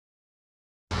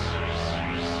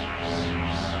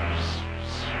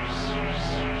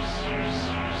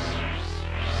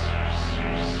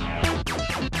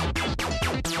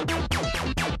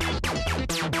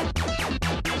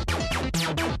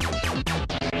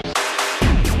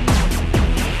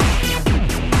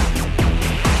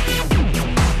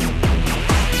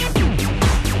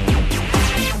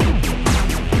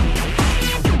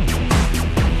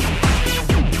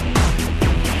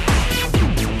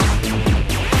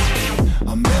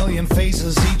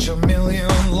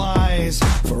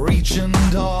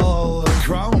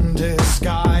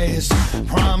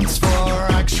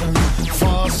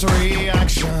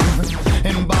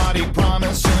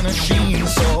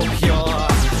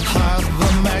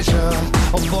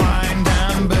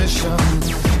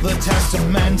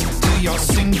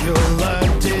singular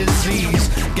disease.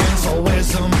 Against all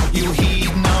wisdom, you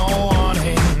heed no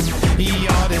warning.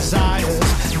 Your desires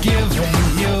giving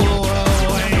you away.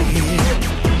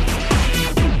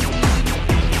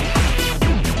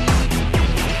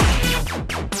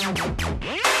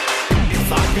 If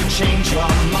I could change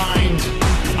your mind,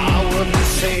 I wouldn't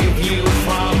save you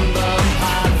from the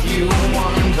path you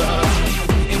wander.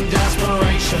 In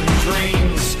desperation,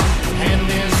 dreams and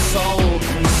his soul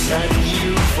can set you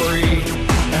free.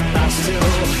 And I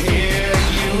still hear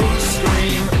you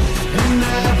scream in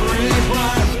every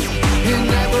breath, in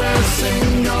every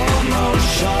single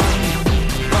motion.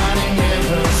 Burning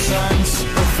innocence,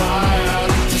 the fire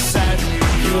to set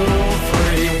you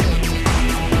free.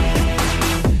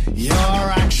 Your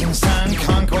actions turn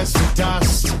conquest to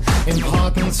dust,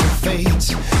 importance of fate.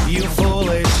 You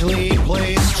foolishly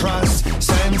place trust,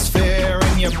 sense fear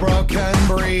in your broken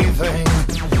breathing.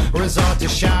 Resort to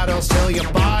shadows till your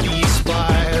body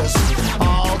splatters.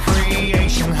 All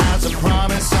creation has a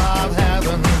promise of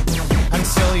heaven, and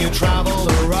still you travel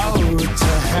the road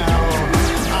to hell.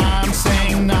 I'm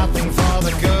saying nothing for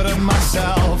the good of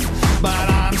myself, but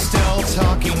I'm still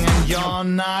talking and you're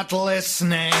not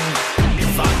listening.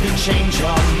 If I could change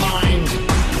your mind,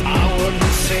 I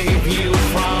wouldn't save you